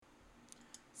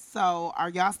So, are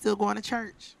y'all still going to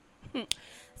church?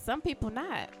 Some people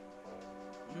not.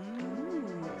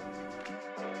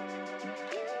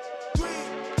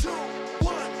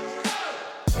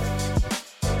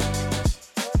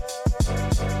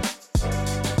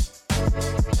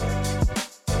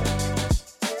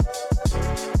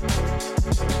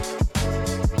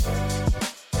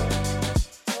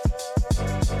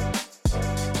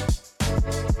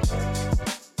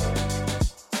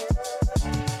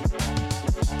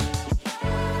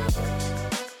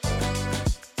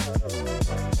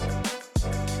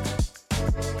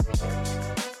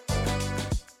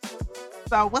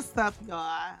 So, what's up,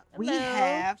 y'all? We Hello.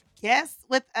 have guests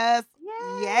with us.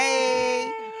 Yay!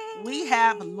 We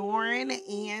have Lauren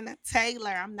and Taylor.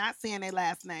 I'm not saying their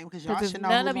last name because y'all should know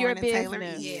none who of your Lauren and Taylor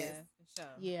business. is. For sure.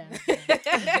 Yeah.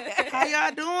 How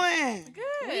y'all doing?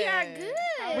 Good. We are good.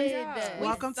 How are y'all? We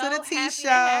Welcome to so the tea happy show. to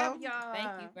have y'all.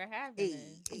 Thank you for having Hey, us.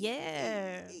 hey,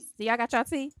 Yes. hey. So y'all got y'all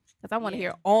tea? Because I want to Yeah.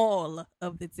 hear all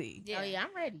of the tea. Oh yeah,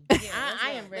 I'm ready. Yeah,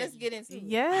 I am ready. Let's get into it.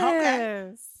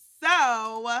 Yes.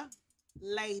 So,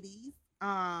 ladies,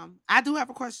 I do have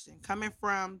a question coming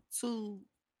from two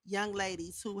young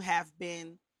ladies who have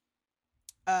been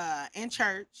in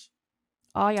church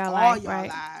All y'all all life, y'all right?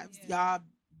 lives. Yeah. Y'all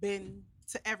been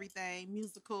to everything,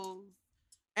 musicals,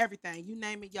 everything. You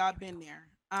name it, y'all been there.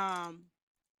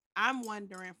 I'm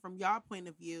wondering from y'all point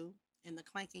of view, and the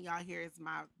clanking y'all hear is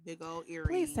my big old earrings.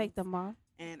 Please take them off.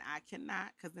 And I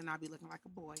cannot, because then I'll be looking like a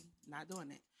boy. Not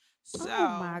doing it. So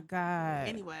Oh my God.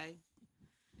 anyway,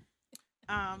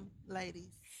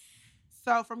 ladies.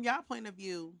 So from y'all point of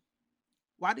view,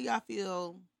 why do y'all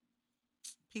feel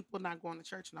people not going to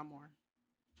church no more?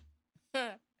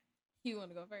 You want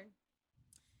to go first?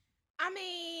 I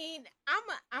mean,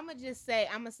 I'm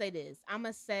gonna say this. I'm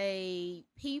gonna say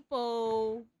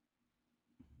people.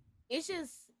 It's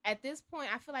just at this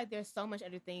point, I feel like there's so much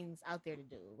other things out there to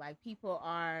do. Like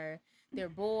they're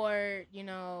bored. You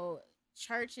know,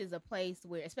 church is a place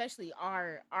where, especially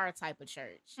our type of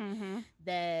church, Mm-hmm.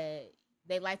 that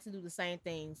they like to do the same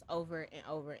things over and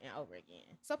over and over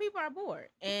again. So people are bored.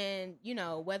 And, you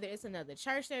know, whether it's another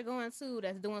church they're going to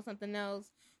that's doing something else,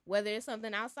 whether it's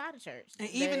something outside of church. And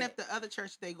even if the other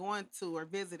church they going to or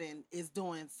visiting is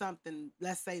doing something,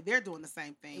 let's say they're doing the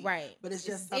same thing. right. But it's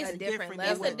just it's something different than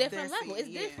It's a what different they're level. seeing, It's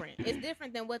yeah. different. It's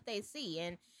different than what they see.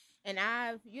 And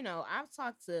I've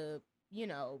talked to,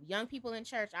 young people in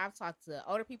church. I've talked to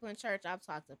older people in church. I've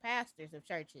talked to pastors of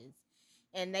churches.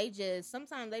 And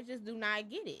sometimes they just do not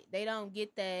get it. They don't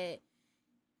get that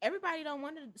everybody don't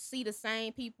want to see the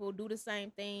same people do the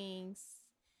same things,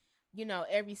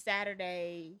 every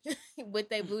Saturday with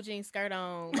their blue jean skirt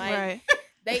on. Like Right.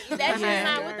 that's Yeah. just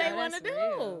not what they That's want to do.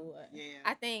 real. Yeah.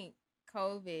 I think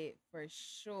COVID for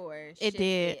sure. It shifted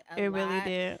did. a It really lot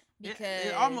did. Because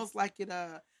it almost like it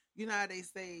you know how they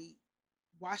say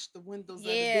wash the windows of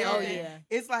the Yeah. Oh building. yeah.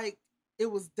 It's like it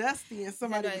was dusty and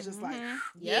somebody Like, was just like mhm.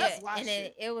 Yeah, let's wash and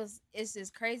it. it's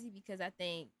just crazy because I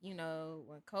think, when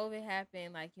COVID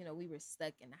happened, like, we were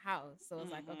stuck in the house. So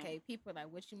it's like, Mhm. okay, people are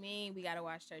like, what you mean we gotta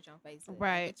watch church on Facebook? Like,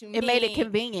 Right. what you It made it mean?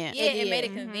 convenient. Yeah, it made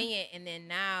it Mhm. convenient. And then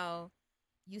now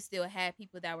you still had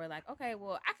people that were like, okay,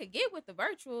 well, I could get with the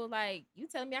virtual. Like, you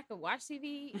telling me I could watch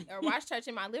TV or watch church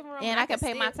in my living room, And I can could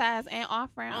pay my still tithes and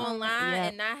offering online Yep.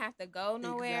 and not have to go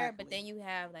nowhere. But Exactly. then you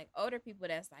have like older people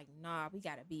that's like, nah, we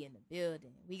gotta be in the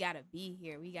building. We gotta be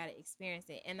here. We gotta experience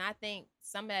it. And I think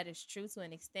some of that is true to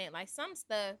an extent. Like some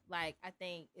stuff, like I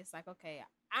think it's like, okay,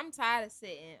 I'm tired of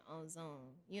sitting on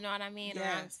Zoom. You know what I mean? Or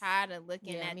I'm Yes. tired of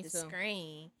looking Yeah, at me the too.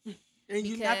 screen. And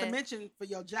you not to because- mention for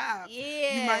your job,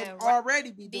 Yeah. you might right.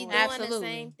 already be Be doing doing it. Absolutely. the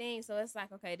same thing. So it's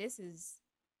like, okay, this is,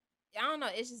 I don't know,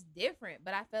 it's just different.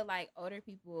 But I feel like older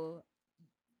people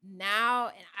now,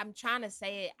 and I'm trying to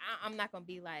say it, I'm not gonna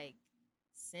be like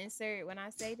censored when I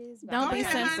say this. But Don't I'm be Go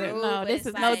not ahead, censored. honey. rude, No, but this it's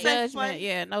is no like, Safe judgment. place.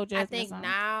 Yeah, no I judgment. think zone.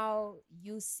 now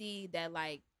you see that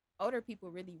like older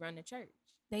people really run the church.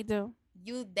 They do.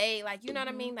 They like, you know what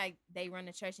I Mhm. mean? Like they run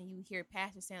the church and you hear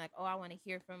pastors saying like, oh, I want to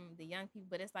hear from the young people.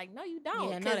 But it's like, no, you don't.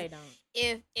 Yeah, no, 'Cause they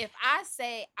don't. if I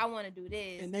say I want to do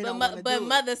this, And they but don't wanna but do it.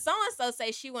 mother so and so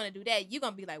say she want to do that, you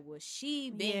gonna be like, well, she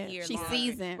been Yeah, here, she longer.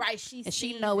 seasoned. right? She And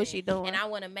she know what she seasoned, doing. and I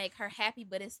want to make her happy.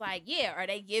 But it's like, yeah, are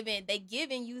they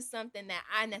giving you something that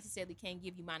I necessarily can't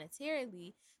give you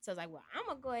monetarily? So it's like, well, I'm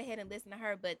gonna go ahead and listen to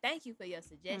her. But thank you for your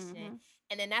suggestion. Mhm.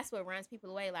 And then that's what runs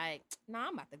people away. Like, no,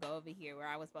 I'm about to go over here where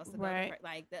I was supposed to go Right.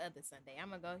 like the other Sunday.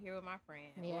 I'm gonna go here with my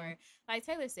friend, Yeah. or like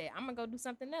Taylor said, I'm gonna go do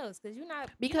something else because you're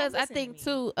not. Because I listening think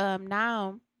to me. too,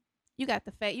 now you got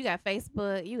you got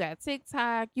Facebook, you got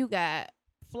TikTok, you got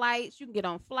flights. You can get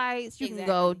on flights. You can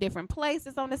go Exactly. different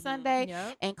places on the Mhm. Sunday.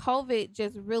 Yep. And COVID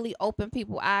just really opened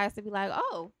people's eyes to be like,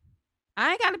 oh,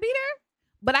 I ain't gotta be there.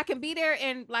 But I can be there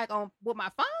and like on with my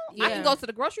phone. I can Yeah. go to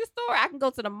the grocery store. I can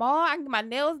go to the mall. I can get my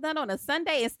nails done on a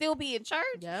Sunday and still be in church.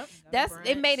 Yep.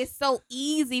 It made it so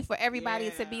easy for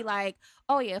everybody to be Yeah. like,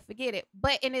 oh yeah, forget it.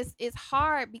 But and it's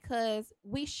hard because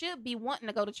we should be wanting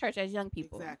to go to church as young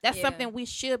people. Exactly. That's Yeah. something we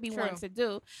should be True. wanting to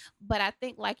do. But I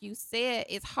think like you said,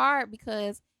 it's hard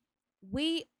because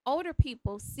we older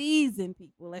people, seasoned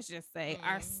people, let's just say,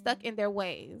 are stuck in their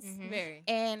ways. Mhm. Very.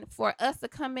 And for us to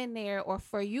come in there or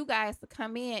for you guys to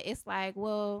come in, it's like,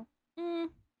 well,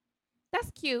 that's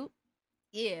cute.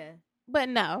 Yeah. But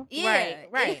no. Yeah.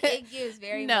 right. It gives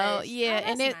very No, much. yeah, Oh,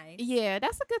 and that's it, nice. yeah,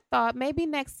 that's a good thought. Maybe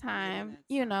next time, next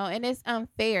you time. know, and it's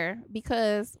unfair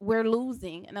because we're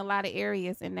losing in a lot of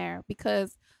areas in there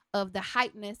because of the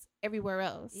hypeness everywhere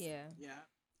else. Yeah. Yeah.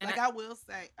 And Like I will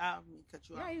say, I don't mean to cut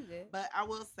you No, off, you good. but I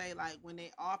will say, like when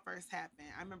it all first happened,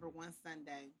 I remember one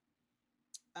Sunday,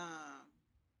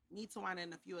 me, Tawana,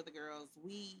 and a few other girls,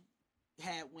 we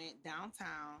had went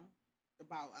downtown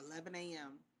about 11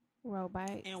 a.m. Road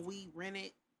bike. and we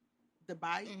rented the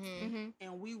bike Mm-hmm.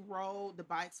 and we rode the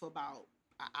bikes for about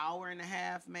an hour and a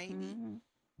half, maybe. Mhm.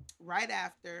 Right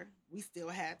after, we still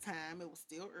had time. It was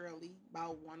still early,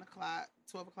 about 1 o'clock,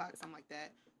 12 o'clock, something like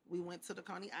that. We went to the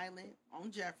Coney Island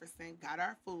on Jefferson, got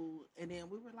our food, and then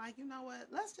we were like, you know what?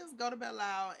 Let's just go to Belle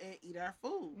Isle and eat our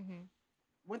food. Mm-hmm.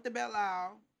 Went to Belle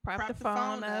Isle, Prop propped the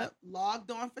phone up. logged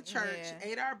on for church, Yeah.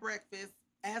 ate our breakfast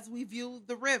as we viewed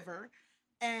the river,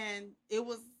 and it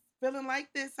was feeling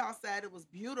like this outside. It was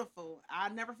beautiful.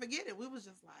 I'll never forget it. We was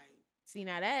just like, See,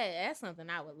 now that's something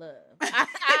I would love.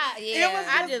 it was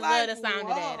I just love the sound of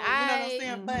that. whoa, you know what I'm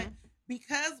saying? Mhm. But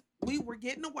because we were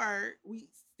getting the word, we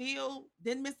still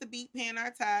didn't miss a beat paying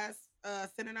our ties,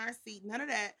 sitting in our seat, none of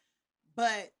that.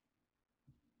 But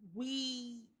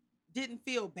we didn't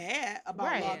feel bad about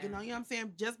Right. logging on. You know what I'm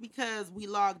saying? Just because we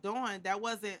logged on, that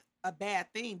wasn't a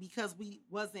bad thing because we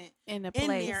wasn't In the in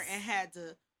place. there and had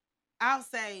to. I'll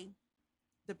say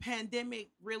the pandemic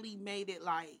really made it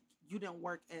like you didn't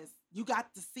work as you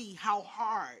got to see how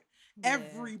hard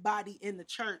everybody in the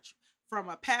church, from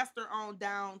a pastor on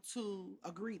down to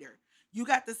a greeter, you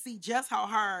got to see just how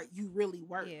hard you really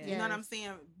work. Yeah. You know what I'm Yes.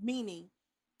 saying? Meaning,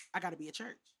 I got to be at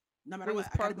church. No matter We what,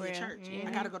 was I got to be at programmed. church. I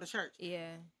Mhm. got to go to church.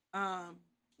 Yeah.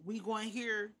 We going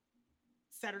here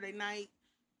Saturday night,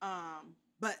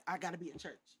 but I got to be in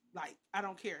church. Like, I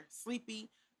don't care. Sleepy.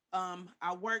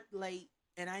 I worked late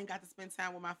and I ain't got to spend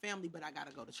time with my family, but I got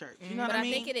to go to church. You know But what I I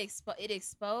mean? think it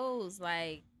exposed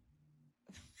like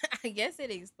I guess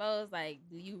it exposed like,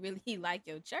 do you really like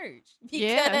your church? Because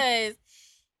Yeah.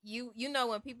 you know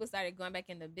when people started going back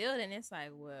in the building, it's like,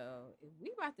 well, if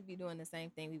we about to be doing the same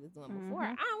thing we was doing before,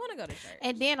 Mhm. I don't want to go to church.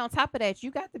 And then on top of that, you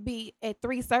got to be at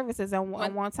 3 services on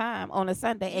What- one time on a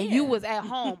Sunday, and you Yeah. was at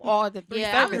home all the 3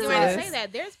 Yeah, I was services. going to say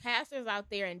that there's pastors out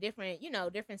there in different,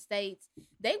 different states.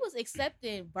 They was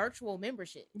accepting virtual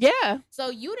membership, Yeah, so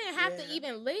you didn't have to Yeah.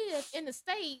 even live in the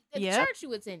state at Yep. the church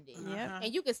you attended. Yeah.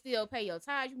 And you can still pay your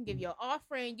tithes. You can give your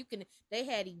offering. They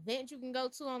had events you can go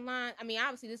to online. I mean,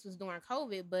 obviously this was during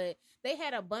COVID, but they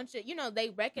had a bunch of, they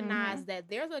recognized that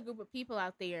there's a group of people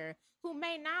out there who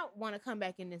may not want to come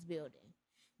back in this building,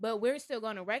 but we're still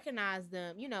going to recognize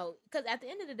them, because at the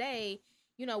end of the day,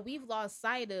 we've lost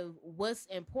sight of what's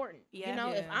important. Yeah.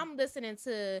 If Yeah. I'm listening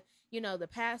to, the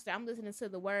pastor, I'm listening to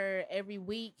the word every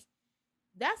week.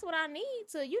 That's what I need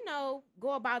to,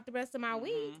 go about the rest of my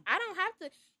week. Mhm. I don't have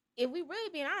to, if we really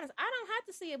being honest, I don't have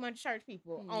to see a bunch of church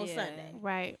people on Yeah. Sunday.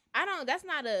 right. That's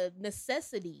not a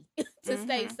necessity to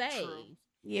stay Mhm. saved. True. And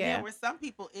Yeah, then with some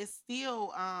people, it's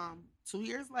still 2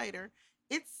 years later,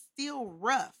 it's still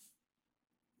rough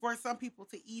for some people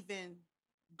to even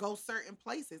go certain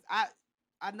places.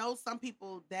 I know some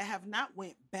people that have not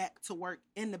went back to work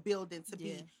in the building to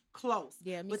Yeah. be close,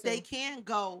 Yeah, me but too. they can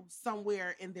go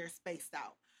somewhere and they're spaced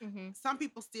out. Mm-hmm. Some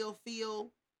people still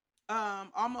feel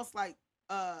almost like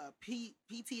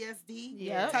PTSD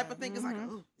Yeah. type of thing. It's like,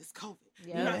 Mhm. oh, it's COVID.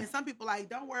 Yeah. You know, and some people like,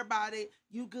 don't worry about it,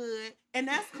 you good, and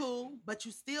that's cool. But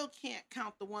you still can't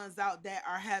count the ones out that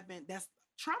are that's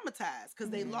traumatized because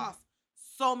they Mhm. lost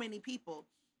so many people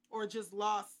or just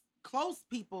lost close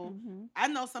people. Mhm. I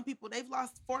know some people, they've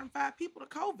lost 4 and 5 people to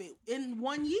COVID in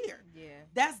 1 year. Yeah.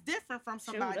 That's different from Shoot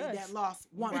somebody us. that lost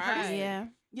one Right. person. yeah,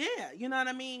 Yeah, you know what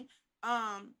I mean?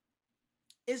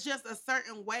 It's just a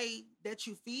certain way that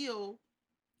you feel.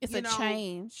 it's You a know,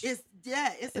 change. It's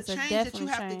It's a a change that you definite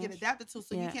have to get change. adapted to.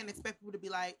 So you Yeah. can't expect people to be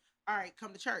like, all right,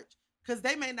 come to church. Because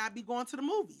they may not be going to the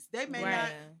movies. They may Right.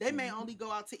 not, they may Mhm. only go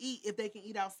out to eat if they can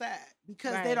eat outside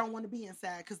because they Right. don't want to be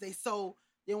inside because they so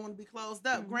They want to be closed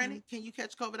up. Mhm. Granted, can you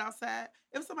catch COVID outside?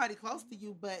 If somebody close to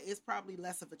you, but it's probably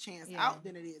less of a chance Yeah. out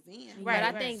than it is in. Right.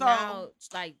 I Right. think So- now,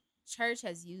 like, church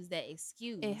has used that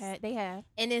excuse. They have.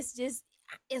 And it's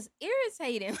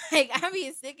irritating. Like, I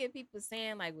be sick of people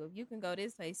saying, like, well, if you can go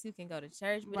this place, you can go to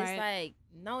church. But it's Right. like,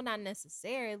 no, not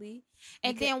necessarily.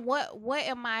 And Because- then what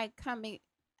am I coming?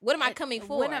 What am I coming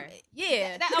for? When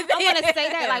Yeah. I'm gonna say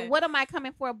that. Like, what am I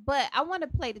coming for? But I want to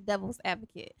play the devil's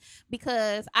advocate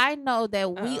because I know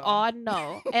that we Uh-oh. all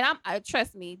know, and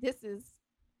trust me,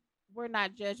 we're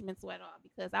not judgmental at all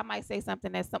because I might say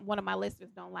something that one of my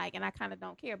listeners don't like, and I kind of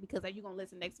don't care because you're gonna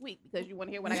listen next week because you want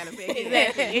to hear what I gotta say.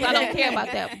 Exactly. So I don't care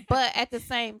about that. But at the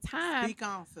same time, Speak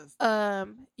on,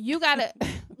 sister. you gotta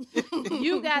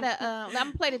I'm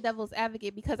gonna play the devil's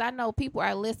advocate because I know people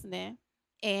are listening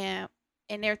and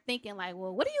they're thinking like,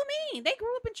 well, what do you mean? They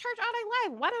grew up in church all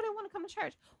their life. Why do they want to come to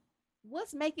church?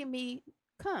 What's making me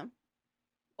come?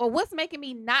 Or what's making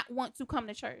me not want to come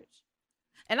to church?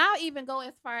 And I'll even go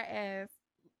as far as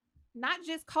not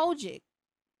just Kojic,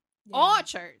 all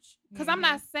church. Because I'm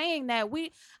not saying that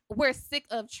we're sick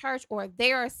of church or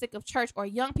they are sick of church or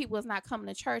young people is not coming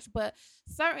to church. But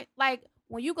certain, like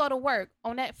when you go to work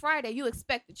on that Friday, you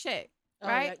expect a check,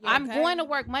 right? yeah, I'm okay. going to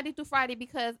work Monday through Friday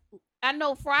because I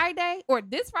know Friday or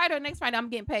this Friday or next Friday, I'm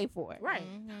getting paid for it. Right.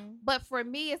 Mhm. But for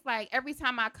me, it's like every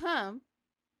time I come,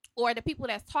 or the people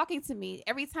that's talking to me,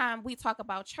 every time we talk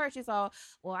about church, it's all,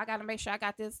 well, I got to make sure I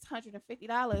got this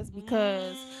 $150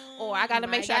 because, or I got to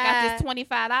My make sure I got this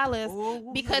God. $25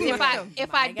 Ooh, because yeah.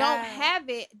 if My I don't God. have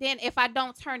it, then if I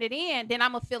don't turn it in, then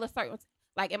I'm gonna feel a certain,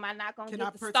 like, am I not gonna Can I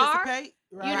get the star? participate?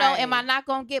 You know, am I not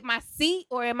gonna get my seat,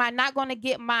 or am I not gonna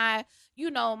get my,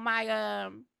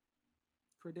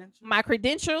 credentials? my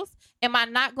credentials? Am I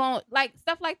not going, like,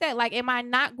 stuff like that? Like, am I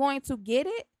not going to get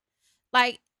it?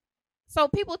 Like, so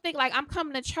people think like I'm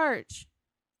coming to church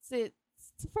for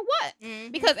what?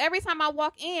 Mhm. Because every time I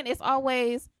walk in, it's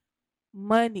always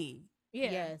money. Yeah.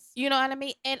 Yes. You know what I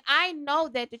mean? And I know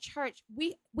that the church,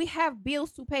 we have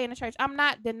bills to pay in the church. I'm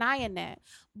not denying that.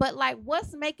 But like,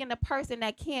 what's making the person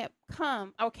that can't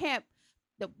come or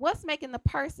what's making the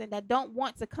person that don't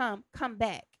want to come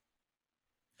back?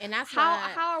 And that's How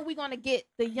why, how are we going to get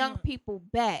the young people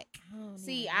back?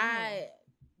 see,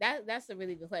 that's a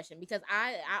really good question because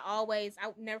I'll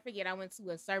never forget, I went to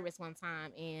a service one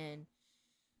time and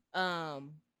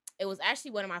it was actually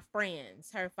one of my friends.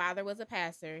 Her father was a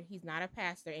pastor. He's not a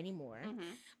pastor anymore.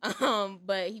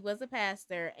 But he was a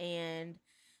pastor and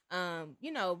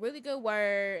really good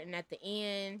word, and at the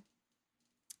end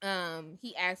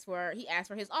he asked for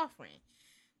his offering.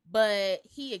 But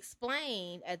he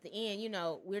explained at the end,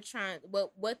 we're trying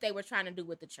what they were trying to do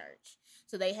with the church.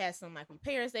 So they had some like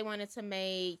repairs they wanted to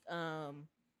make.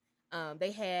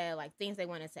 They had like things they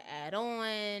wanted to add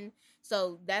on.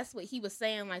 So that's what he was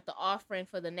saying. Like the offering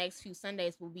for the next few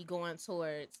Sundays will be going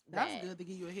towards That's that. good to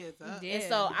give you a heads up. Yeah. And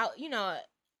so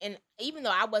and even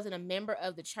though I wasn't a member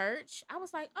of the church, I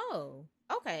was like, oh,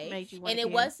 okay. Made you wanna And it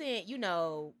give.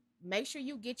 wasn't, make sure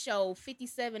you get your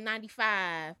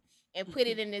 $57.95 and put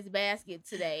it in this basket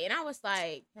today. And I was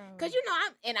like, because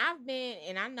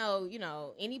I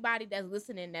know, anybody that's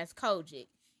listening that's Kojic,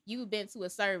 you've been to a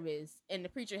service and the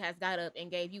preacher has got up and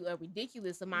gave you a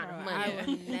ridiculous amount of money.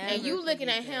 And you looking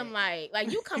at him like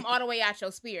you come all the way out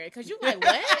your spirit because you like,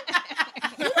 what?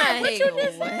 You like, what you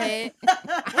just what?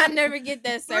 I never get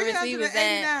that service he was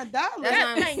at. $389. That's what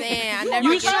I'm saying. I You never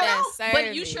you get sure? that service.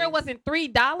 But you sure it wasn't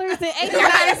 $3.89? That's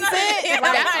what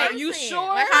Are I'm you saying. sure?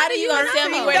 Like, how do you gonna tell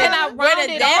me know? where Can I the round where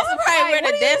the it decimal off? right, Like, where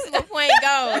what the is decimal point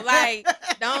go? Like,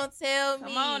 don't tell me.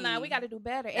 Come on now, we got to do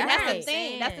better. And That's that's the right.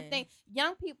 thing. That's the Saying. thing.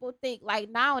 Young people think like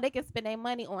now they can spend their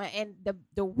money on, and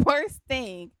the worst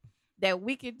thing that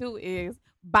we can do is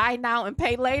buy now and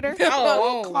pay later.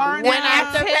 Oh, Klarna. When I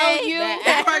After tell pay, you, that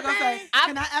Everybody gonna say, I-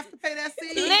 can I afterpay that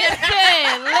seed?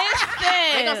 listen.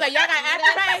 They gonna say, y'all got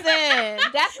afterpay?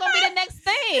 Listen, that's gonna be the next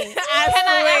thing. I Can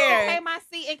I swear. afterpay my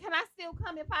seat, and can I still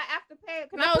come if I afterpay?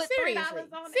 Can I No, put seriously.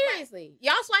 $3 on it? Seriously.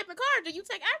 Y'all swiping cards or you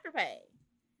take afterpay?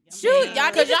 Shoot, Man. Y'all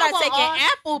Cause need to y'all start want taking all-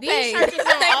 Apple these Pay. churches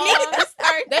want They all- need to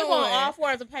start They want doing. all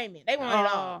forms of payment. They want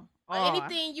it all. Oh.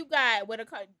 Anything you got with a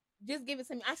card, just give it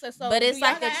to me. I said so. But do it's y'all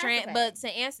like a got Afterpay? but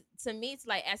to me to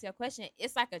like ask your question,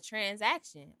 it's like a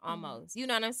transaction almost. You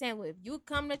know what I'm saying? Well, if you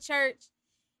come to church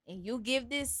and you give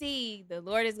this seed, the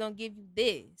Lord is gonna give you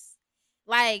this.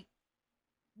 Like,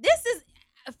 this is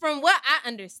from what I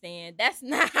understand, that's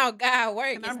not how God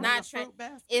works. Can I It's bring not a fruit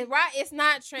basket? it's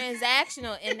not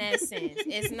transactional in that sense.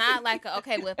 It's not like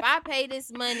okay, well, if I pay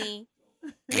this money,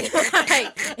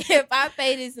 like if I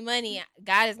pay this money,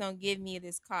 God is gonna give me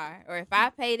this car, or if I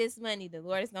pay this money, the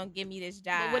Lord is gonna give me this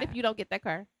job. But what if you don't get that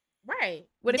car? Right.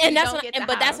 What if And you that's don't what, get the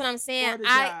but that's house? what I'm saying. Or the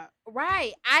I job.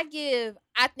 right.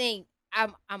 I think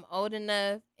I'm old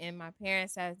enough, and my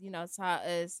parents have taught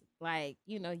us like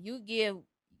you give.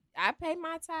 I pay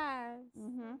my tithes.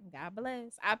 God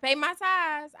bless. I pay my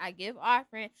tithes. I give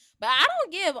offering, but I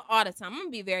don't give all the time. I'm gonna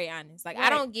be very honest. Like I Right.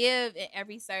 don't give in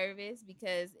every service,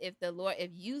 because if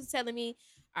you telling me,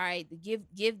 all right,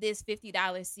 give this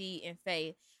 $50 seed in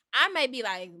faith, I may be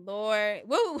like, Lord,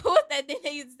 what that thing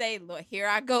they used to say, Lord, here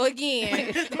I go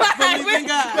again. Believe in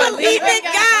God. Believe in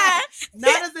God.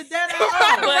 Not as a debt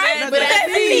I owe, Right, but as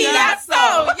as seed I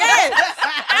sow. Yes.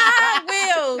 I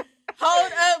will. will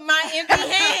hold up my empty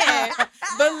hand,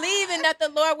 believing that the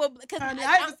Lord will. Because Honey,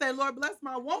 I used to say, Lord, bless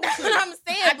my want that's to. what I'm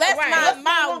saying. Bless Right. my, Bless my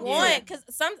my want. want. Because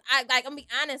I'm gonna be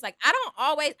honest. Like I don't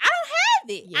have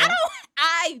it. Yeah.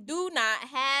 I do not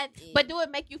have it. But do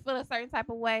it make you feel a certain type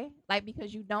of way, like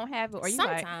because you don't have it, or you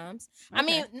like? sometimes, Okay. I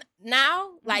mean,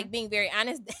 now, like being very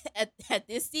honest, at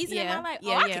this season Yeah. in my life,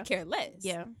 Yeah, I yeah. could care less.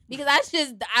 Yeah. Because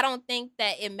I don't think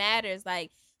that it matters.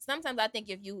 Like sometimes I think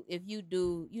if you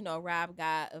do rob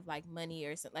God of like money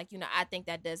or something, like I think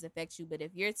that does affect you. But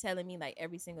if you're telling me like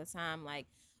every single time like,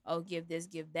 oh, give this,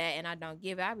 give that, and I don't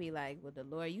give, I be like, well, the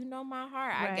Lord, my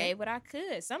heart. I Right. gave what I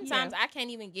could. Sometimes I can't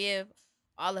even give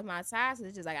all of my tithes.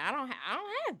 It's just like I don't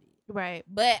have it. Right.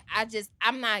 But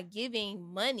I'm not giving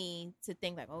money to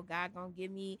think like, oh, God gonna give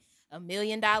me $1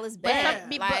 million back. Yeah.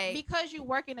 But because you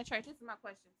work in the church, this is my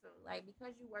question too. Like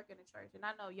because you work in the church, and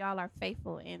I know y'all are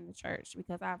faithful in the church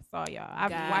because I've saw y'all.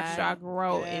 I've watched y'all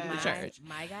grow in the church.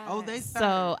 My God. Oh, they So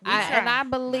serve. We I serve. and I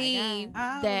believe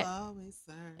I that will always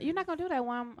serve. you're not gonna do that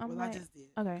while I'm Well, like, I just did.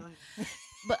 okay. Go ahead.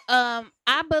 But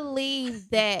I believe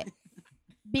that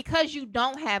because you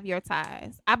don't have your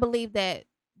tithes, I believe that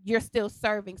you're still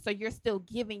serving, so you're still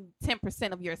giving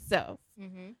 10% of yourself.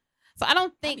 Mm-hmm. So I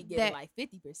don't I be think giving that like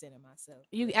 50% of myself.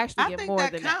 you actually I give think more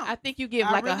that than counts. that. I think you give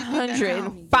I like really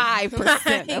think that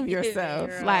 105% of Yeah, yourself.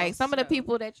 girl, Like some of the so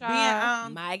people that Being y'all,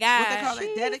 My what they call God.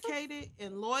 it, dedicated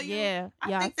and loyal. yeah, I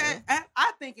y'all think too. that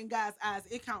I think in God's eyes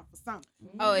it counts for something.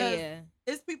 Oh, Because yeah.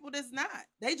 It's people that's not.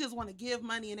 They just want to give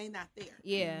money and they not there.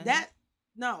 Yeah.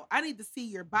 No, I need to see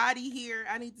your body here.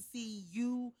 I need to see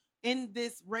you in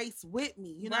this race with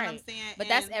me. You know what I'm Right. saying? But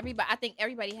that's everybody. I think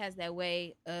everybody has that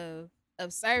way of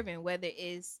serving, whether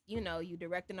it's you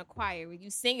directing a choir, whether you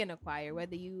sing in a choir,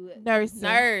 whether you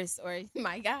nurse, or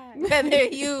my God, whether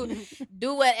you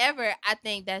do whatever. I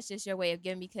think that's just your way of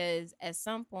giving, because at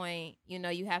some point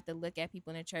you have to look at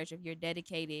people in the church. If you're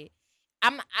dedicated, I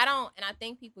don't, and I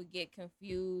think people get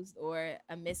confused or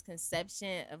a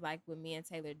misconception of like what me and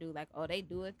Taylor do, like, oh, they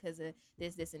do it because of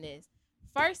this and this.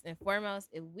 First and foremost,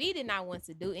 if we did not want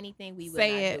to do anything, we would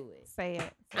not do it. Say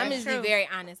it. I'm That's just be true. very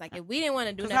honest. Like if we didn't want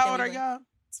to do 'Cause nothing, how old we are would- y'all?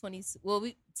 20. We'll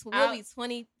be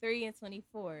 23 and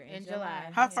 24 in July.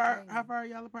 How far are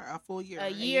y'all apart? A full year. A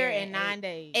right? year year and and 9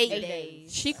 days. 8 8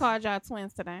 days. She called y'all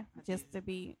twins today,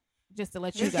 did. just to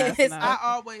let you Yes, guys know. I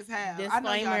always have. I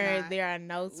know y'all Disclaimer: not. there are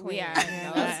no twins. We are Yeah,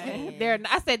 no like, twins.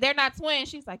 I said they're not twins.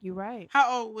 She's like, you're right.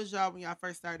 How old was y'all when y'all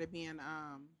first started being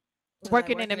Was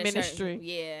Working in the church. ministry.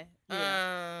 Yeah.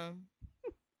 Yeah.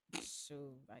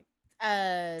 Shoot, like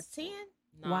 10.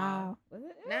 no. Wow. Was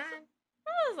it? 9.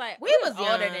 I was like, We we was was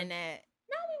older young. than that.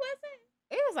 No, we wasn't.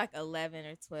 It was like 11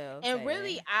 or 12. And Taylor.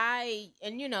 really,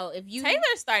 if you Taylor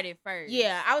started first.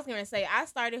 yeah, I was gonna say I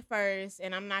started first,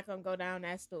 and I'm not gonna go down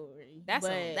that story. that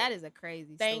but is a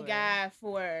crazy. thank story. God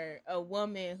for a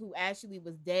woman who actually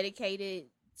was dedicated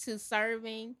to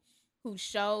serving, who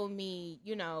showed me,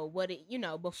 what it,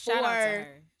 before. Shout out to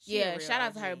her. She a Yeah, real shout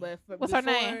out to her. OG. But What's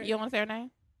before, her name? You want to say her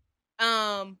name?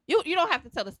 Um, You don't have to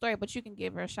tell the story, but you can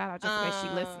give her a shout out just in case she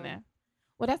listening.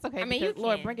 Well, that's okay. I mean, because you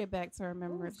Lord, can. bring it back to her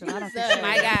remembrance. Ooh, 'Cause I don't think Jesus. she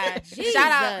My knows. God. Jesus.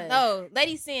 Shout out. No,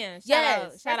 Lady Sims.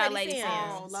 Yes, Shout out Lady Lady Sims.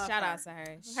 Oh, Sims. love Shout her. out to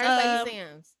her. her Lady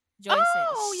Sims. Joyce Sims.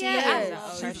 Oh She yeah, is I a love OG.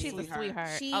 her. She's a She's a sweetheart.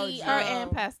 sweetheart. She, Her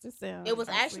and Pastor Sims. It was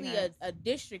are actually sweethearts. a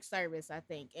district service, I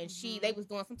think, and they was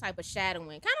doing some type of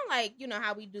shadowing, kind of like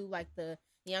how we do like the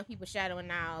young people shadowing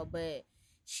now. But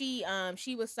she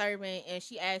was serving, and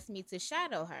she asked me to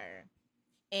shadow her,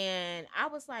 and I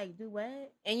was like, "Do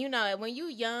what?" And when you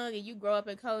young and you grow up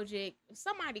in Kojic, if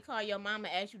somebody call your mama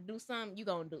and ask you to do something, you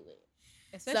gonna do it.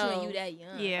 Especially when you that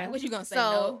young. Yeah. Like, what you gonna say?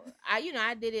 So No?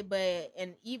 I did it,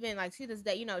 and even like to this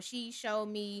day, she showed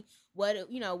me what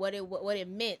it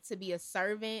meant to be a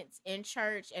servant in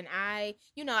church. And I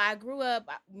grew up.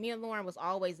 Me and Lauren was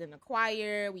always in the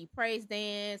choir. We praise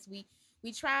dance.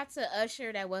 We tried to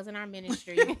usher. That wasn't our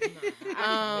ministry.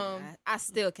 I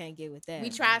still can't get with that. We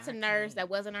tried to I nurse. can't. That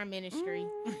wasn't our ministry.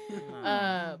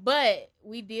 Mm. But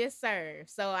we did serve.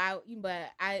 So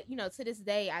to this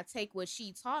day, I take what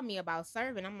she taught me about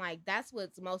serving. I'm like, that's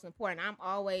what's most important. I'm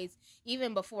always,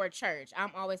 even before church,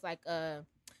 I'm always like a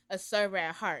server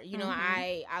at heart. You know,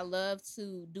 Mhm. I love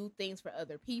to do things for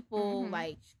other people. Mhm.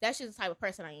 Like, that's just the type of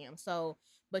person I am. So,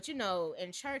 but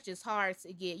in church it's hard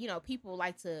to get, people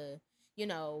like to,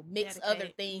 mix other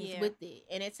Dedicate, things yeah. with it.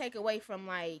 And it take away from,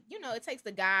 like, it takes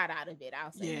the God out of it.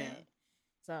 I'll say Yeah. that.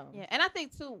 So Yeah, and I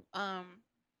think too,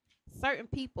 certain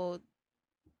people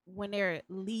when they're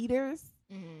leaders,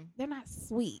 they're not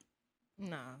sweet.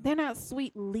 No. They're not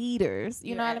sweet leaders.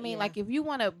 You know what I mean? Yeah. Like if you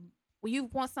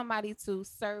want somebody to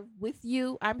serve with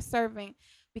you, I'm serving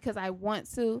because I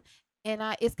want to, and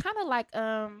it's kind of like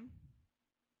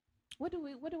what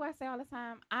do I say all the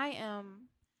time? I am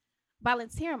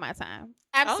volunteering my time.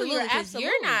 absolutely, you're 'cause absolutely.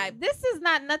 you're not. This is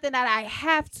not nothing that I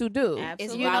have to do.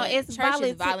 Absolutely. You know, Volu- it's church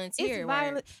is volunteer. volunteer It's work.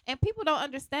 violent, and people don't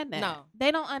understand that. No.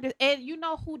 They don't and you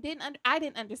know who didn't? I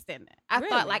didn't understand that. I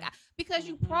thought Really? because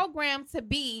you Mhm. programmed to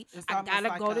be, It's I almost gotta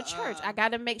like go to a, church. I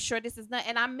gotta make sure this is not,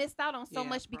 and I missed out on so Yeah,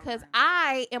 much because program.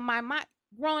 I, in my mind,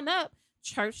 growing up.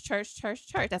 Church.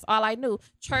 That's all I knew.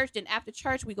 Church. Then after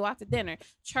church, we go out to dinner.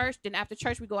 Church. Then after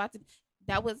church, we go out to.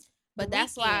 That was. But the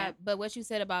that's why. weekend. But what you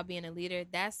said about being a leader,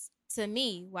 that's to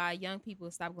me why young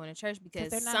people stop going to church because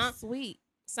They're not sweet.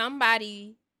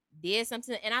 somebody did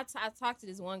something. And I talked to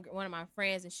this one of my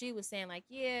friends, and she was saying like,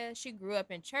 yeah, she grew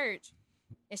up in church,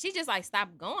 and she just like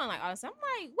stopped going. Like all of a sudden,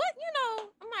 I'm like, what?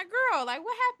 I'm like, girl, like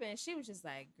what happened? She was just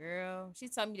like, girl. She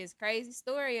told me this crazy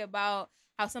story about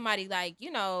how somebody like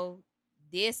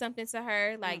did something to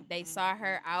her. Like they saw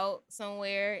her out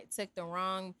somewhere, took the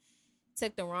wrong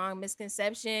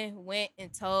misconception, went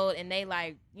and told, and they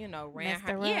like ran Messed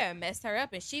her, her up. yeah, messed her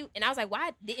up, and I was like,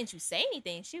 why didn't you say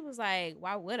anything? She was like,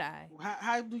 why would I?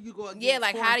 How do you go against Yeah,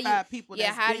 like, four how or do you- five people? Yeah,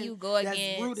 that's how do been- you go that's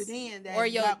against rooted in that or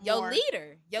you your got your more-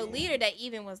 leader, Yeah. leader that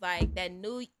even was like that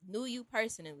knew you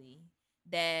personally,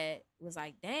 that was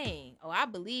like, dang, I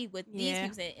believe with these Yeah.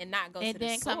 people and not go And to the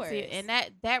then come source. to you, and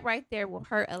that right there will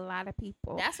hurt a lot of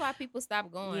people. That's why people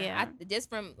stop going. Yeah. Just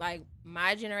from like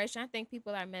my generation, I think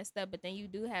people are messed up. But then you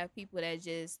do have people that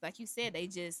just, like you said, they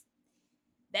just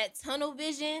that tunnel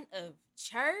vision of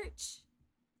church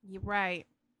You're right.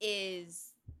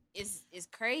 is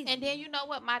crazy. And then you know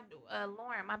what, my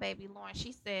Lauren, my baby Lauren,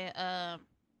 she said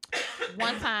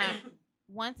one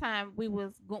time we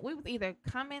was either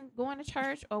going to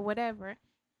church or whatever,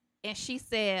 and she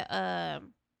said,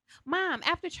 Mom,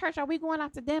 after church, are we going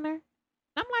out to dinner? And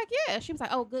I'm like, yeah. She was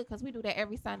like, oh, good, because we do that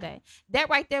every Sunday. That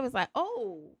right there was like,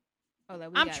 like,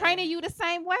 I'm training you the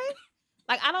same way.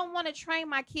 Like, I don't want to train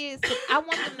my kids. I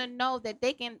want them to know that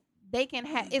they can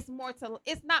have. It's more to.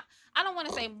 It's not. I don't want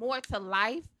to say more to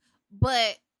life,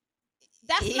 but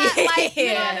that's not like, you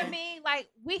know what I Yeah. mean. Like,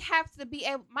 we have to be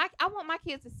able. I want my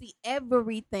kids to see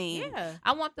everything. Yeah.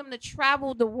 I want them to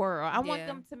travel the world. I want Yeah.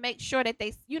 them to make sure that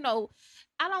they. I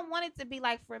don't want it to be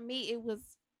like, for me, it was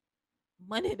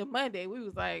Monday to Monday. We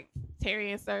was like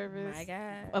Terry service. My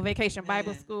God. A vacation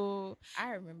Bible Man. school.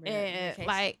 I remember And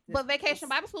vacation- but vacation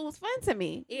Bible school was fun to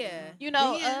me. Yeah. You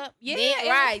know, Then- yeah, Then- it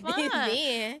right. was fun.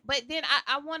 Then But then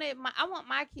I want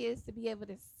my kids to be able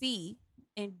to see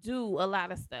and do a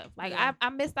lot of stuff. Like Yeah. I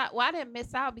missed out. Well, I didn't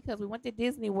miss out because we went to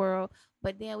Disney World,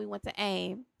 but then we went to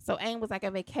AIM. So AIM was like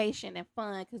a vacation and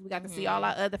fun because we got to see all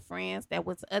our other friends that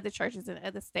was other churches in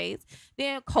other states.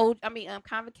 Then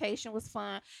convocation was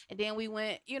fun, and then we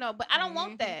went. But I don't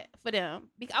want that for them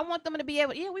because I want them to be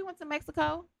able. Yeah, we went to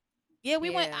Mexico. Yeah, we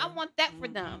went. I Yeah. want that for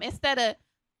them instead of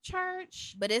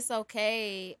church. But it's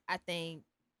okay. I think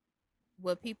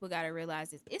what people got to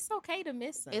realize is it's okay to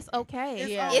miss something. It's okay.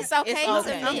 It's Yeah. okay. It's okay to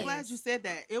Listen, miss. I'm glad you said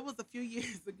that. It was a few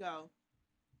years ago.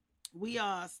 We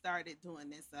all started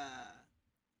doing this.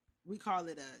 We call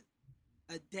it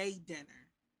a day dinner.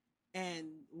 And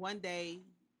one day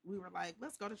we were like,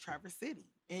 let's go to Traverse City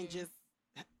and just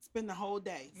spend the whole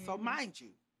day. So mind you,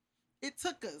 it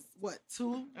took us what,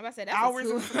 I'm about to say, that's hours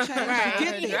a and some change right. to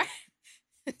get there.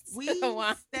 Right. We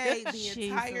So, stayed the Jesus.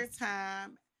 entire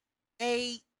time,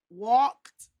 ate,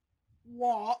 walked,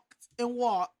 and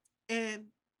walked, and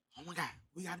oh my God,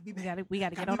 we gotta be back. We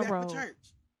gotta get Gotta on be the back for road.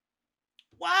 church.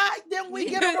 Why didn't we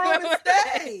get a road and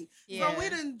stay? Yeah. So we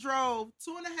done drove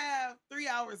 2.5, 3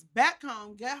 hours back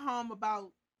home, get home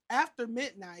about after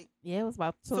midnight, Yeah, it was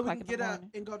about 2 so we o'clock can in the get up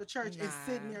morning. and go to church and Nah.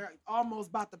 sitting there almost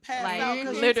about to pass Like, out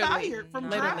because you're literally. tired from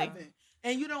Literally. driving.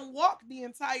 And you don't walk the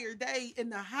entire day in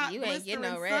the hot You ain't getting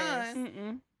blistering no rest. sun.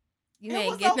 Mm-mm. You It ain't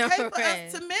was getting no okay for us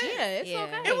friends. to miss. Yeah, it's Yeah.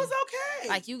 okay. It was okay.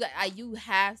 Like you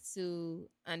have to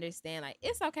understand, like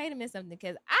it's okay to miss something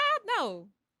because I know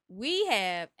we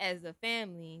have as a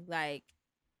family, like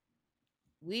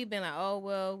we've been like, oh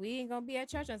well, we ain't gonna be at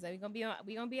church on Sunday.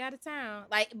 We gonna be out of town.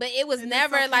 Like, but it was And it's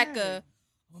never like okay. a,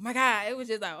 oh my God. It was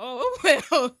just like, oh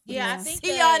well. Yeah, I Yeah. think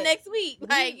See that y'all next week.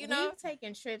 Like, we, you know. we've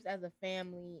taken trips as a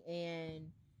family, and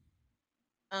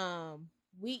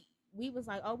we was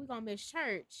like, oh, we gonna miss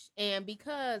church, and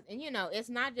because, and it's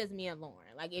not just me and Lauren.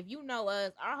 Like, if you know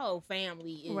us, our whole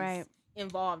family is Right.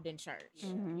 involved in church.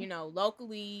 Mhm.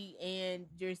 Locally and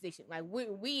jurisdiction. Like,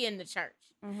 we in the church.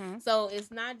 Mm-hmm. So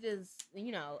it's not just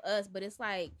us, but it's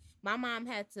like my mom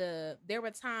had to. There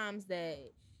were times that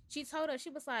she told us, she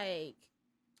was like,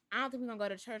 I don't think we're gonna go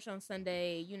to church on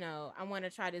Sunday. I want to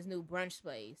try this new brunch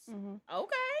place. Mm-hmm.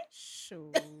 Okay,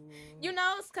 Sure.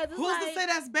 because it's Who's like, to say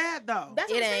that's bad though?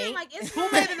 that's It what I'm saying. ain't. Like, it's Who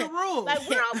not, made it a rule? like,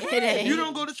 we're It okay. ain't. You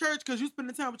don't go to church because you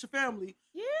spending time with your family.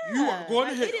 Yeah, You are going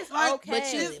to like, hell. it is Like, okay.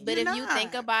 But You're if you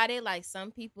think not. about it, like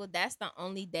some people, that's the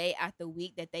only day out the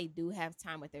week that they do have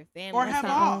time with their family. Or That's have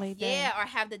the off. only day. Yeah, or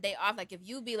have the day off. Like if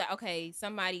you be like, okay,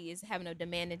 somebody is having a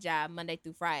demanding job Monday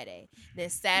through Friday, then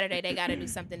Saturday they got to do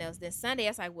something else. Then Sunday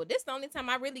it's like, well, this is the only time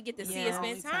I really get to see and Yeah.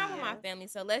 spend time with my Yeah. family.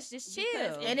 So let's just chill.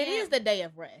 Because- And and it is the day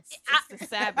of rest. It's the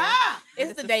Sabbath. Ah,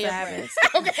 It's It's the the day of Sabbath.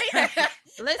 rest.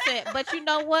 Okay. Listen, but you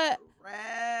know what?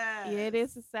 rest. Yeah, it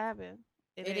is the Sabbath.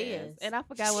 It It is. is. And I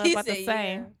forgot what I She was about to said,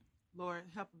 say. yeah. Lord,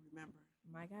 help me remember.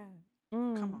 My God.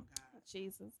 Mm. Come on, God.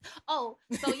 Jesus. Oh,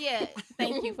 so yeah,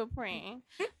 thank you for praying.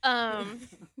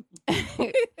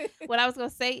 What I was gonna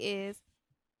say is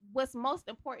what's most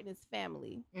important is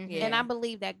family. Yeah. And I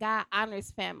believe that God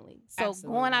honors family. So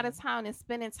going out of Absolutely. town and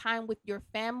spending time with your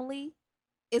family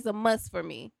is a must for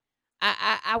me.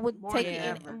 I would More take than it in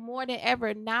ever. more than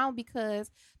ever now because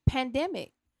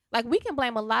pandemic. Like we can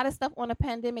blame a lot of stuff on the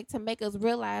pandemic to make us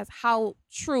realize how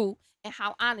true and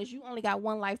how honest you only got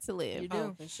one life to live. You do.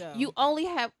 Oh, for sure. You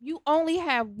only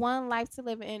have one life to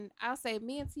live, and I'll say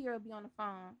me and Tia will be on the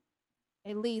phone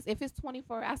at least if it's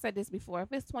 24. I said this before.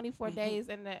 If it's 24 Mhm. days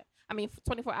in the,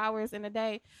 24 hours in a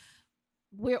day,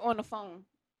 we're on the phone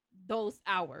those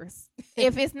hours.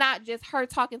 If it's not just her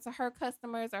talking to her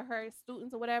customers or her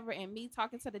students or whatever, and me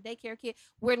talking to the daycare kid,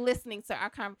 we're listening to our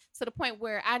to the point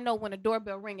where I know when a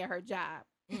doorbell ring at her job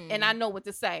and I know what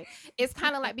to say. It's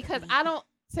kind of like because I don't.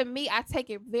 To me, I take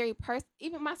it very personal.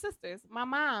 Even my sisters, my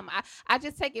mom, I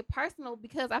just take it personal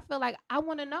because I feel like I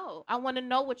want to know. I want to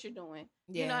know what you're doing.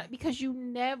 You know, Yeah. because you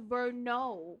never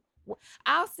know.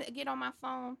 I'll get on my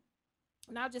phone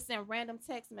and I'll just send random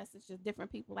text messages to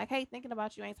different people like, hey, thinking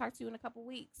about you. I ain't talked to you in a couple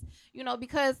weeks.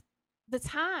 Because the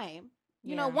time,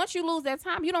 Yeah. once you lose that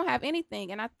time, you don't have anything.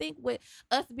 And I think with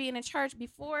us being in church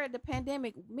before the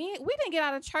pandemic, we didn't get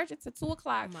out of church until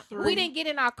 2:00. Three. We didn't get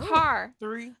in our car.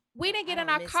 3, We didn't get I in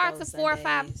don't our miss car those to 4 or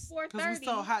 5, Sundays. 4:30. because we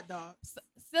sold hot dogs.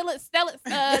 Still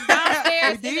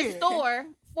downstairs We in the did. store.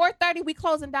 4:30, we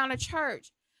closing down the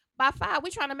church. By 5, we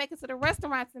trying to make it to the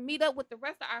restaurants and meet up with the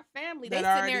rest of our family. They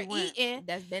That sitting there already went. eating,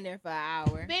 That's been there for an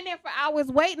hour. been there for hours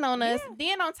waiting on us. Yeah.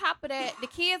 Then on top of that, the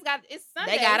kids it's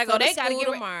Sunday. They gotta so go to they gotta school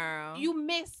get tomorrow. You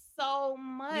miss so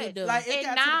much. You do. Like it And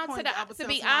got now to the point to that I the- would to tell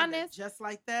be somebody honest, just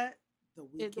like that,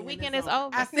 the weekend is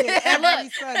over. I see it every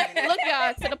Look, Sunday. Look,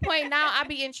 y'all, to the point now I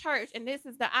be in church, and this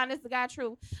is the honest to God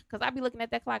truth, because I be looking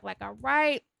at that clock like, all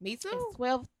right, Me too. it's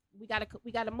 12. We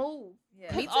gotta move.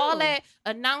 Yeah. Cause all that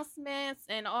announcements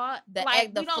and all The we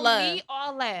don't fluff. need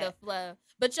all that. The fluff.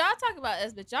 But y'all talk about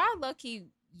us, but y'all low key,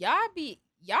 y'all be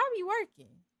working.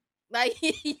 Like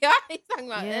y'all ain't talking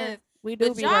about Yeah, us. we do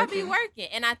But be y'all working. be working.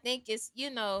 And I think it's,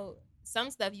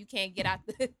 some stuff you can't get out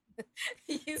the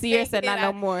Sierra said not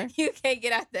no more. You can't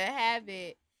get out the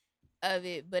habit of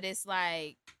it. But it's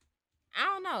like, I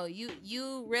don't know.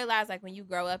 You realize like when you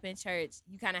grow up in church,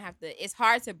 you kind of have to. It's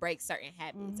hard to break certain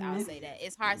habits. I'll Mhm. say that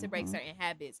it's hard to break Mhm. certain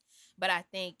habits. But I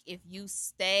think if you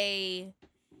stay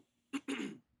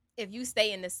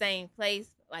in the same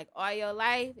place like all your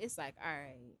life, it's like all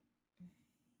right.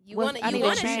 You want I to need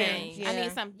to change. I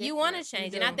need something. You want to different.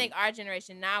 change, You and I do. think our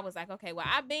generation now was like, okay, well,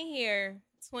 I've been here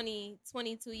 20,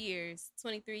 22 years,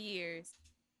 23 years.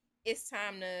 It's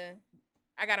time to.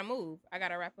 I gotta move. I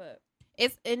gotta wrap up.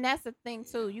 And that's the thing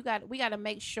too. We got to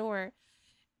make sure.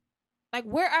 Like,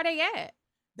 where are they at?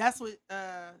 That's what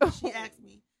she asked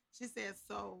me. She said,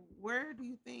 so where do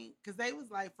you think, because they was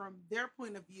like, from their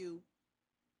point of view,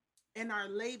 in our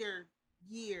later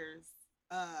years,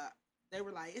 they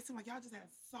were like, it seemed like y'all just had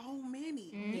so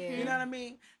many. Yeah. You know what I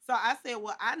mean? So I said,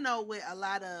 well, I know with a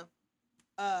lot of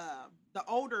the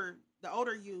older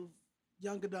youth,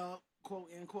 young adult, quote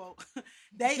unquote.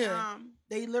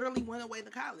 They literally went away to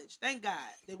college. Thank God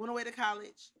they went away to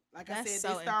college. Like I That's said,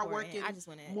 so they start important. working I just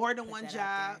want to more than one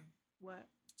job. What?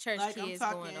 Church Like, I'm kids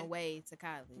talking- going away to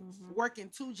college. Mhm. Working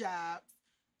 2 jobs,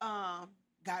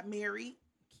 got married,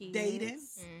 Kids. dating,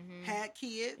 Mhm. had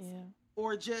kids, Yeah.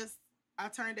 or just I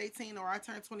turned 18 or I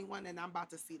turned 21 and I'm about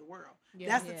to see the world. Yeah.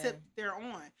 That's the Yeah. tip they're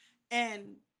on.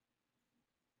 And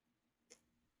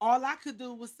all I could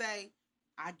do was say,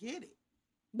 I get it.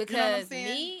 Because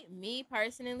saying? me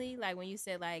personally, like when you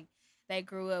said like they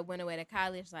grew up, went away to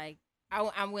college, like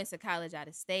I went to college out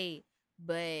of state,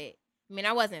 but I mean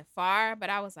I wasn't far, but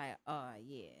I was like, oh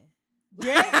yeah.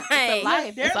 Yeah, It's a Like,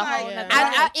 life. they're It's a like- whole nother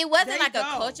I, life. it wasn't They like a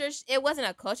go. culture. It wasn't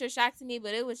a culture shock to me,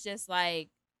 but it was just like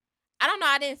I don't know.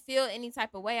 I didn't feel any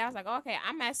type of way. I was like, okay,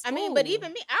 I'm at school. I mean, but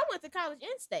even me, I went to college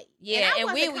in state. yeah, I and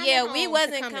wasn't coming we home to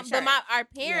wasn't. come to But church. our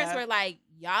parents Yeah. were like,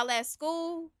 y'all at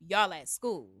school, y'all at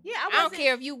school. Yeah, I I don't wasn't-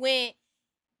 care if you went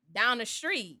down the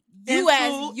street. In You at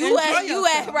school, you enjoy at you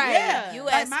at yourself. right. Yeah. You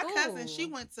Like at my school. cousin, she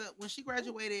went to when she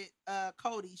graduated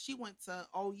Cody, she went to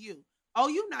OU.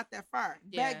 OU not that far.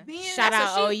 Yeah. Back then, Shout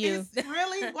that's out what she- OU. It's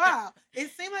really wow. It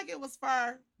seemed like it was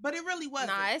far, but it really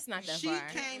wasn't. Nah, it's not that she far.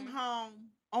 came home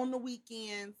on the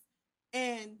weekends,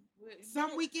 and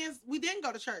some weekends we didn't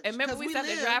go to church. And remember, 'cause we used to have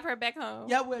to lived- drive her back home.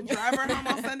 Yeah, we'll drive her home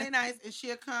on Sunday nights, and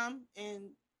she'll come and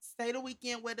stay the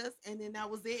weekend with us, and then that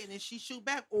was it. And then she shoot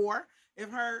back. Or if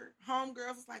her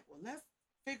homegirls was like, "Well, let's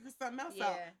figure something else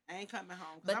out," I ain't coming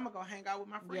home because But- I'm gonna go hang out with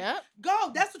my friends. Yep.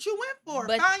 Go. That's what you went for.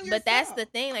 But Find yourself. that's the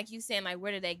thing, like you saying, like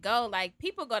where did they go? Like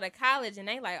people go to college and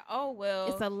they like, oh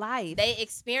well, It's a life. they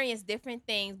experience different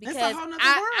things It's a because whole nother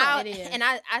I, world. It is. and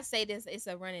I say this, it's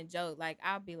a running joke. Like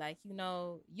I'll be like,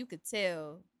 you could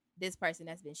tell this person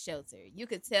that's been sheltered. You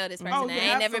could tell this person Oh, that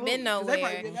yeah, ain't never been absolutely. 'Cause they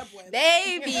nowhere. probably been that boy.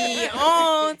 They be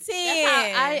on 10.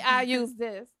 That's how I use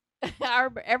this. I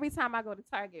remember every time I go to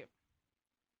Target,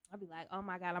 I'll be like, oh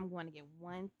my God, I'm going to get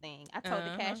one thing. I told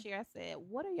the cashier, I said,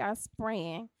 what are y'all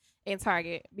spraying in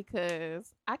Target? Because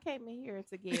I came in here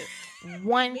to get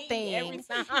one Me thing. every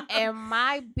time. And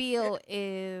my bill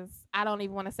is, I don't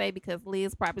even want to say because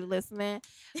Liz probably listening,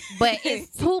 but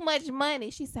it's too much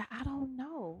money. She said, I don't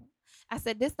know. I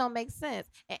said, this don't make sense.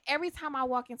 And every time I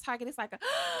walk in Target, it's like a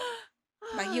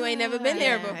Like you ain't never been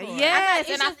there Yeah. before. Yes, it's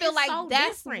and I just- feel it's like so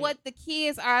that's different. what the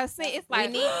kids are saying. It's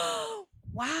like, need- wow,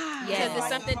 Yes. Because it's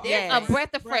something a different.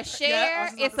 breath of fresh Yeah, I air.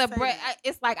 was just It's about a to say breath. that.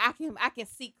 It's like I can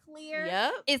see clear.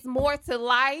 Yep. It's more to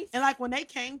life. And like when they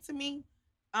came to me,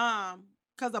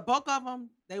 because the bulk of them,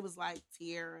 they was like,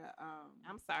 Tierra,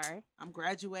 I'm sorry, I'm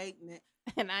graduating.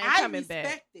 and I ain't I coming back.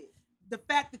 respected the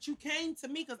fact that you came to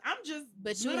me because I'm just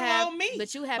But you little have old me.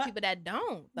 but you have But people that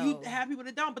don't though. You have people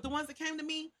that don't, but the ones that came to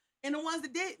me and the ones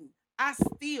that didn't, I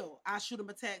shoot them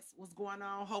a text. What's going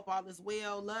on? Hope all is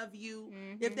well. Love you.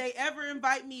 If Mhm. they ever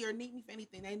invite me or need me for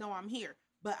anything, they know I'm here.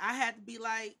 But I had to be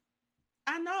like,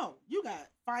 I know you got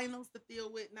finals to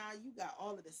deal with now. You got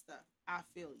all of this stuff. I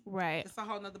feel you. Right. It's a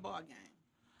whole nother ball game.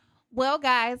 Well,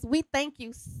 guys, we thank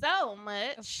you so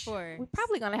much. Of course. We're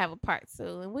probably gonna have a part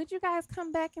 2, and would you guys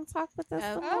come back and talk with us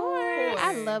Of some more? I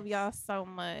course. love y'all so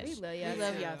much. We love y'all. We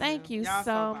love too. y'all. Thank you Y'all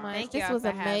so so fine. much. Thank This y'all was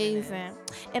for having us. amazing.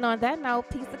 And on that note,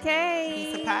 piece of cake.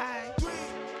 Piece of pie.